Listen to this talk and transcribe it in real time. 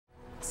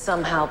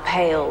somehow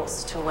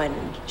pales to when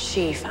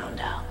she found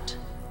out.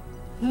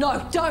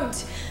 No, don't!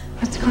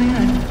 What's going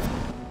on?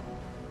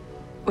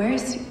 Where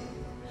is he?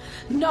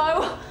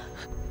 No!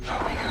 Oh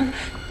my God.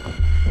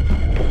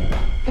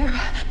 Where?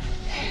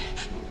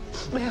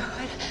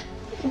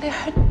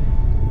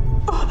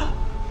 Oh,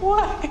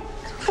 why?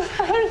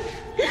 How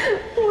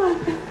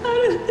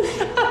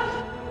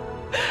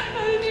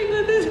did you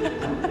let this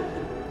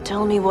happen?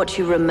 Tell me what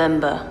you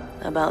remember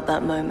about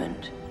that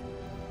moment.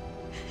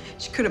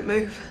 She couldn't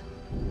move.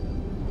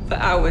 For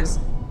hours.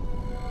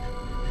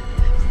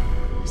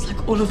 It's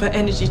like all of her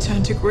energy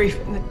turned to grief,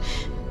 and then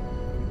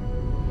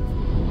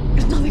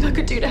there's nothing I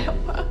could do to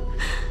help her.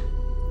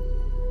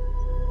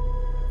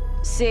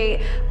 See,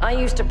 I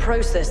used to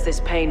process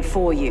this pain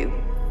for you,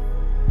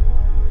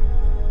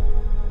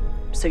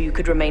 so you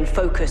could remain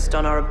focused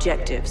on our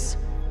objectives.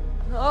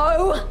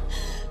 Oh!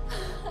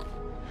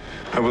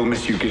 I will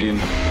miss you, Gideon.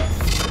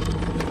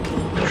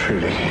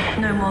 Truly.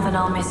 No more than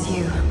I'll miss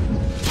you.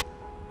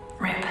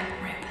 Rip.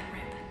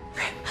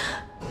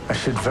 I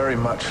should very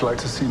much like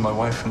to see my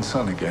wife and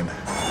son again.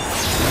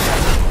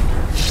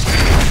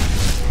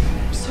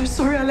 I'm so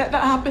sorry I let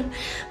that happen.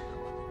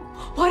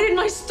 Why didn't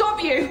I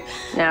stop you?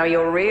 Now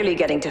you're really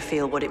getting to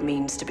feel what it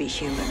means to be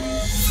human.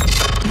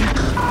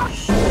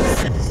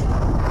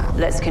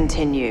 Let's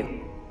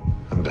continue.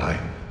 I'm dying.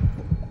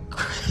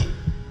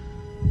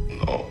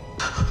 No.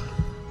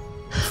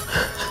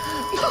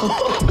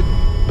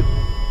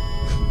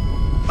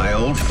 My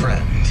old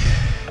friend,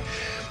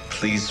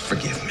 please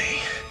forgive me.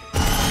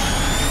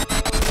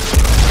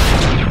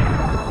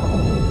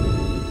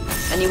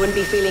 And you wouldn't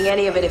be feeling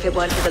any of it if it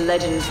weren't for the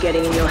legends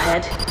getting in your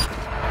head.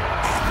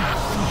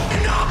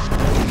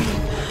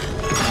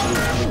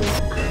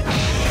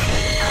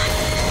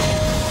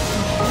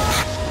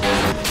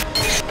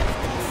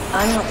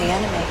 I'm not the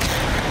enemy.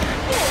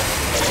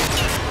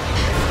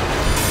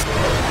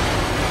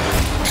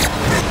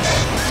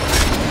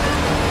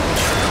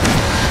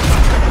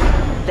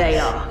 They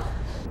are.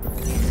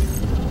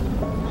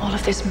 All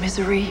of this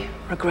misery,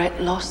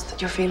 regret, loss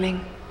that you're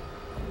feeling,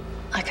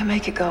 I can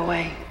make it go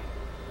away.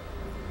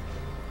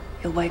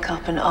 You'll wake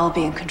up and I'll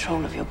be in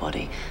control of your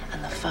body.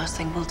 And the first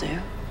thing we'll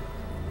do,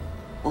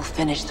 we'll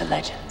finish the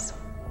legends.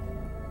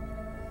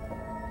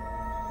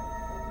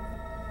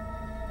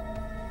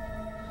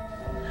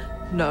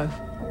 No.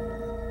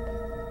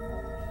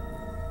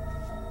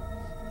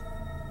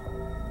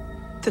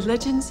 The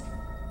legends,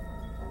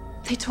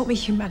 they taught me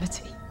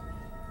humanity.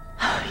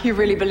 You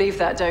really believe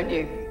that, don't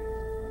you?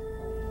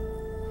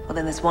 Well,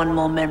 then there's one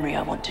more memory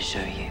I want to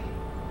show you.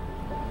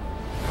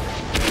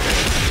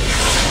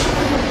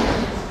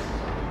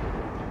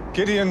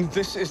 Gideon,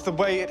 this is the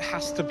way it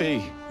has to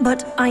be.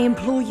 But I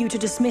implore you to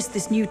dismiss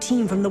this new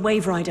team from the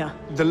Wave Rider.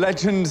 The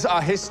legends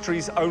are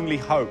history's only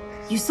hope.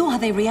 You saw how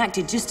they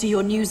reacted just to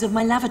your news of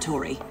my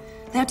lavatory.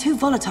 They're too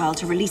volatile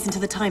to release into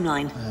the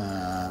timeline.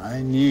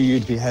 I knew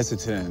you'd be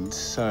hesitant.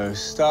 So,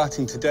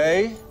 starting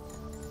today,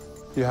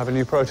 you have a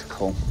new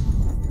protocol.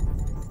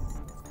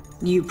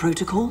 New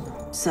protocol,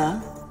 sir?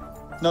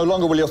 No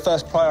longer will your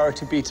first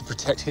priority be to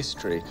protect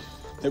history.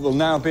 It will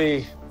now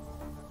be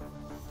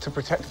to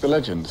protect the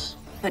legends.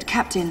 But,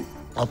 Captain...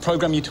 I'll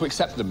program you to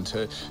accept them,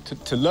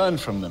 to learn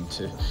from them,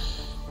 to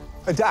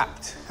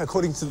adapt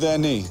according to their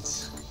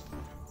needs.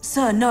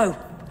 Sir, no.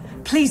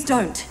 Please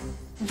don't.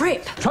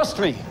 Rip! Trust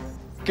me,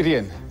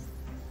 Gideon.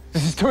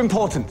 This is too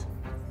important.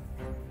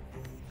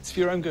 It's for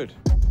your own good.